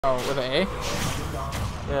Oh, with an A?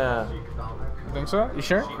 Yeah. You think so? You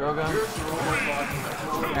sure? Gun.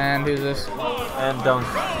 And who's this? And dunk.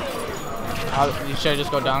 You should just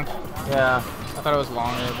go dunk? Yeah. I thought it was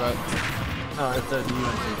longer, but... No, it's a UNC.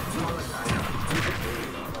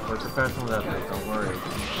 We're professional at this, don't worry.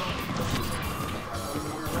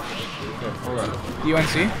 Okay, hold up.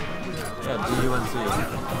 UNC? Yeah, DUNC.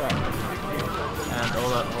 Okay. And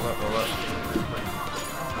hold up.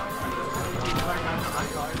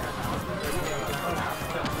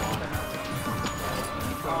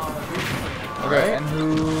 Okay, and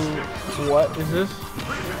what is this?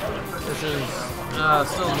 This is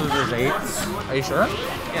still losers 8s. Are you sure?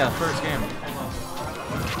 Yeah, first game.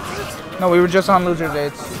 No, we were just on losers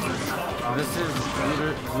 8s. This is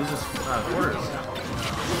losers quarters.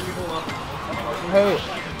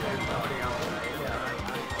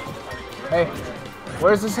 Hey,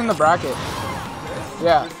 where is this in the bracket?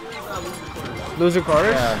 Yeah. Loser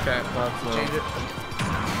quarters? Yeah, okay. Change it.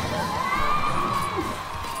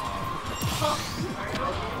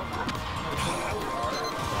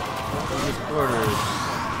 Losers quarters.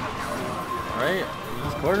 Alright,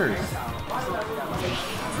 losers quarters.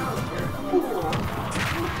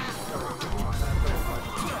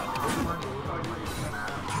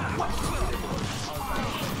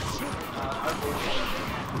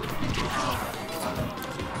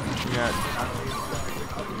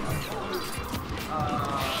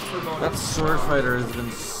 That sword fighter has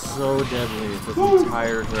been so deadly this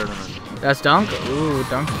entire tournament. That's dunk? Ooh,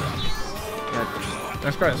 dunk. Yeah,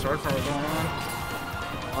 that's probably a sword fighter going on.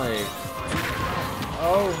 Like,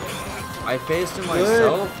 oh, I faced him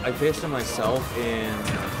myself. I faced him myself in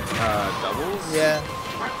doubles. Yeah.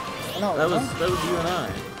 No, that was you and I.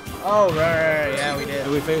 Oh right, yeah, we did.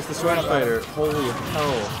 And we faced the sword fighter. Holy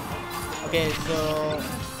hell! Okay, so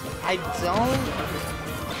I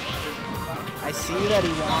see that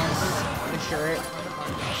he wants the shirt.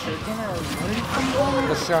 What did he call it?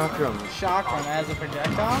 The chakram. Chakram as a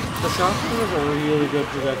projectile? The chakram is a really good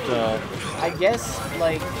projectile. I guess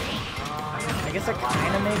it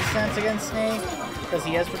kind of makes sense against Snake, because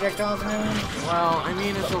he has projectiles in him. Well, I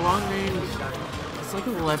mean, it's a long range. It's like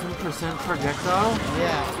 11% projectile.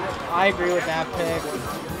 Yeah, I agree with that pick.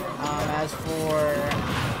 As for...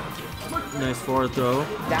 Nice forward throw.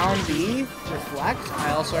 Down B, reflect.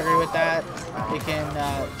 I also agree with that. It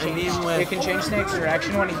can change Snake's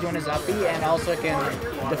direction when he's doing his up B, and also it can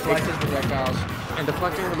deflect his projectiles. And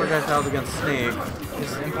deflecting the projectiles against Snake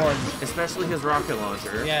is important, especially his rocket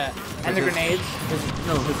launcher. Yeah, and the grenades. His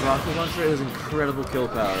rocket launcher has incredible kill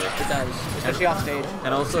power. It does, especially off stage.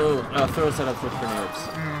 And also throw setups with grenades,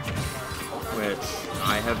 which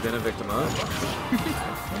I have been a victim of.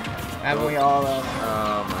 Haven't we all? Oh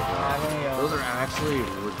my god. Those are actually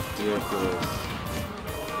ridiculous.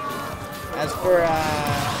 As for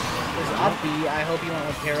his up B, I hope he went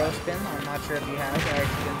with Hero Spin. I'm not sure if he has. I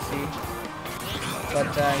actually didn't see. But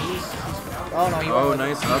he's oh no, he went with,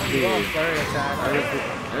 nice up B. Flurry attack.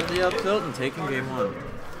 There's the up tilt and taking game 1.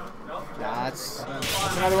 Yeah, that's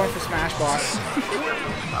another one for Smash Boss.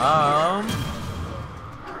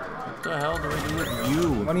 What the hell do we do with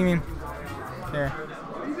you? What do you mean? Here.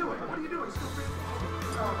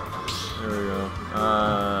 There we go.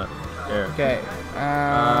 There. Okay.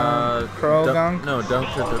 Pro Gunk? No, dunk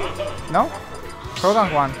took it. No? Pro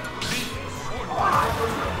Gunk won.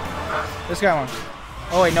 This guy won.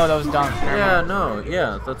 Oh wait, no, that was Dunk. Yeah, no,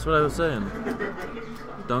 yeah, that's what I was saying.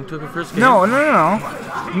 Dunk took the first game? No.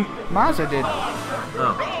 Maza did.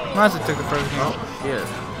 Oh. Maza took the first game. Oh, shit.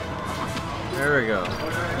 There we go.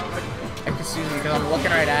 Excuse me, because I'm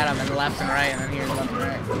looking right at him and left and right, and then here's left and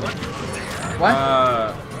right. What?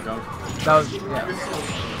 Dunk. That was, yeah.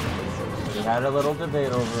 We had a little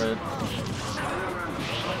debate over it.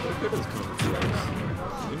 Look at his confidence.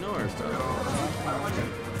 We know our stuff.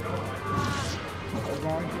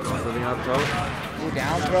 For the up throw. Ooh,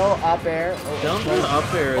 down throw, up air. Down throw,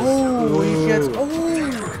 up air is... he gets...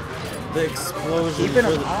 The explosion. Keeping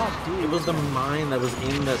him up, dude. It was the mine that was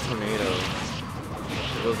in that tornado.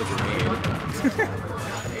 It was a grenade.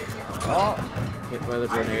 Hit by the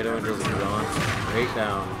tornado and just gone straight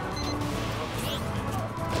down.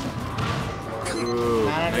 Ooh,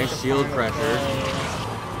 nice shield pressure.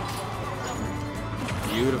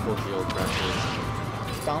 Beautiful shield pressure.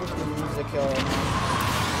 Dunk loses the kill.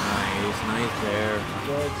 Nice there.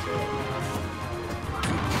 Good shit.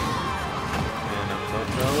 And up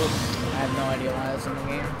throw. I have no idea why that's in the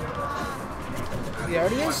game. He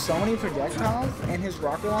already has so many projectiles, and his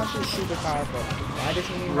rocket launcher is super powerful. Why does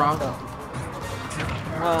he need rocket?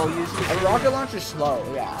 Well, usually a rocket launcher is slow,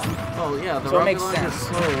 yeah. Oh yeah, the so rocket launcher is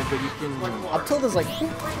slow, but you can up tilt is like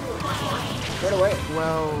Right away.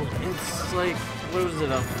 Well, it's like, what was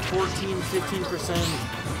it, a 14-15%,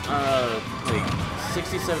 like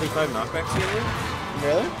 60-75 knockback ceiling?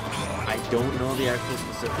 Really? I don't know the actual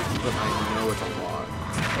specifics, but I know it's a lot.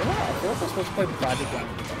 Yeah, I feel like I'm supposed to play Project One.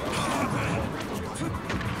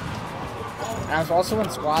 And I was also in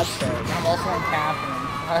Squad Stars. And I'm also in Captain.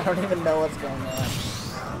 I don't even know what's going on.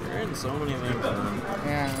 You're in so many things, man.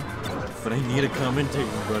 Yeah. But I need a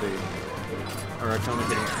commentating buddy. Or a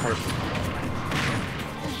commentating partner.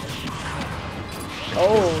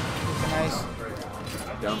 Oh, it's a nice.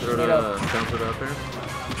 Down throw to up there.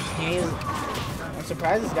 I'm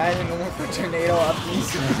surprised this guy isn't going for tornado up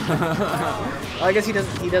east. Well, I guess he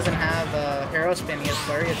doesn't have Hero Spin. He has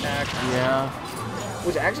Flurry Attack. Yeah.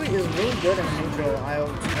 Which actually is really good in the neutral. I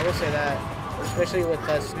will say that. Especially with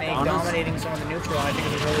Snake dominating some of the neutral, I think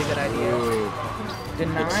it's a really good idea. Ooh.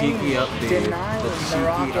 Denying the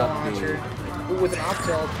rocket launcher with an up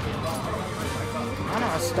tilt. I don't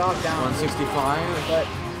know, a stop down. 165. But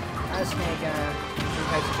I Snake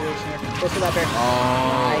type situation here. Goes to that bear.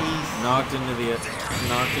 Oh, nice. knocked into a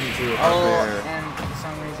bear. And for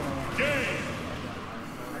some reason,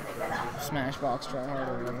 Smashbox try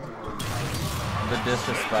harder. The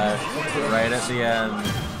disrespect right at the end.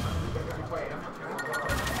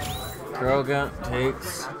 Kroga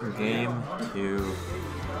takes game 2.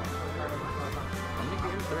 I'm in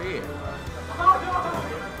game 3.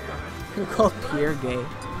 Who called Pierre gay?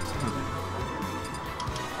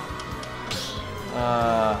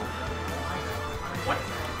 Not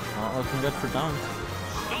looking good for Dunk.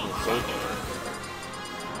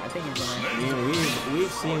 I think he's gonna. I mean,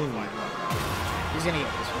 we've seen. He's gonna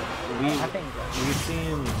get this one. We've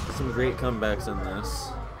seen some great comebacks in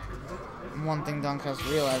this. One thing Dunk has to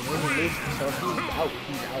realize, when he loses, so if he's out,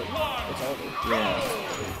 he's out. It's over. Yeah.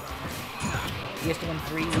 He has to win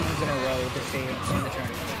 3 games in a row to stay in the tournament.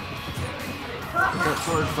 That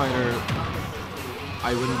sword fighter,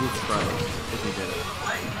 I wouldn't be surprised if he did it.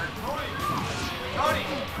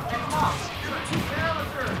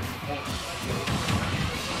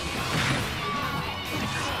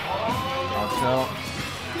 Also,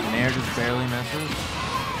 Nair just barely misses.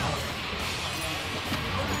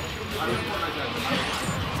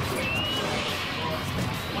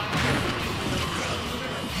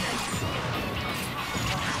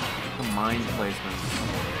 The mind placements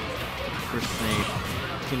for Snake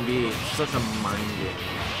can be such a mind game.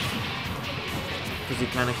 Because you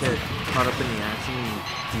kind of get caught up in the action and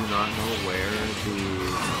do not know where the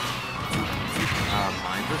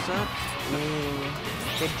mines are set.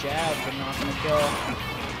 Good jab, but not gonna kill.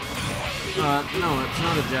 No, it's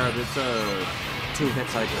not a jab, it's a 2-hit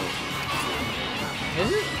cycle. Is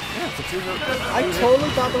it? Yeah, it's a 2-hit. I totally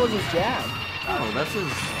thought that was his jab. Oh, that's a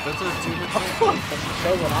 2-hit That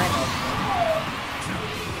shows what I know.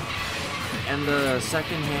 And the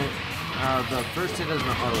second hit, the first hit is an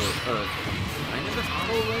auto, kind of an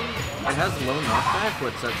auto range. It has low knockback,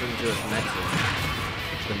 what sets into its next hit.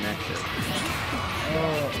 The next hit.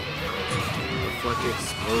 Reflect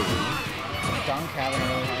explosion. Dunk having a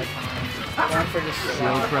really hard time. Going for just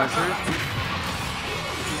Shield pressure.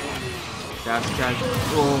 Dash attack.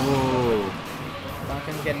 Oh.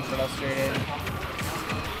 Duncan's getting frustrated.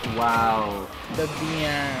 Wow. The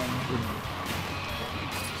BM.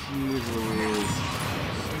 Jeez Louise.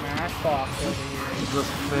 Smashbox over here. The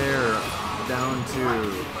fair down to.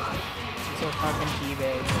 So fucking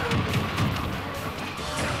T-base.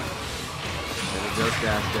 And it just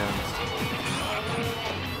dash down.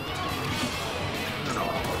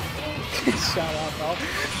 Shut up,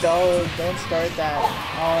 don't start that.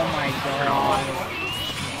 Oh my god.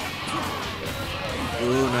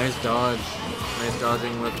 Ooh, nice dodge. Nice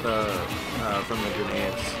dodging with from the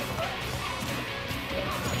grenades.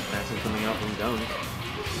 Action coming out from Dunk.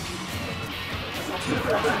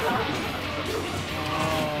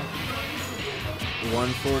 Oh.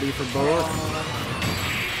 140 for both.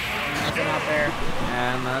 Nothing out there.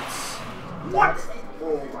 And that's What?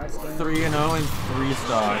 3-0 and 3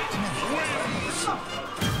 stocked.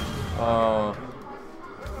 Oh.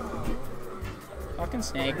 Fucking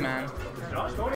Snake, man.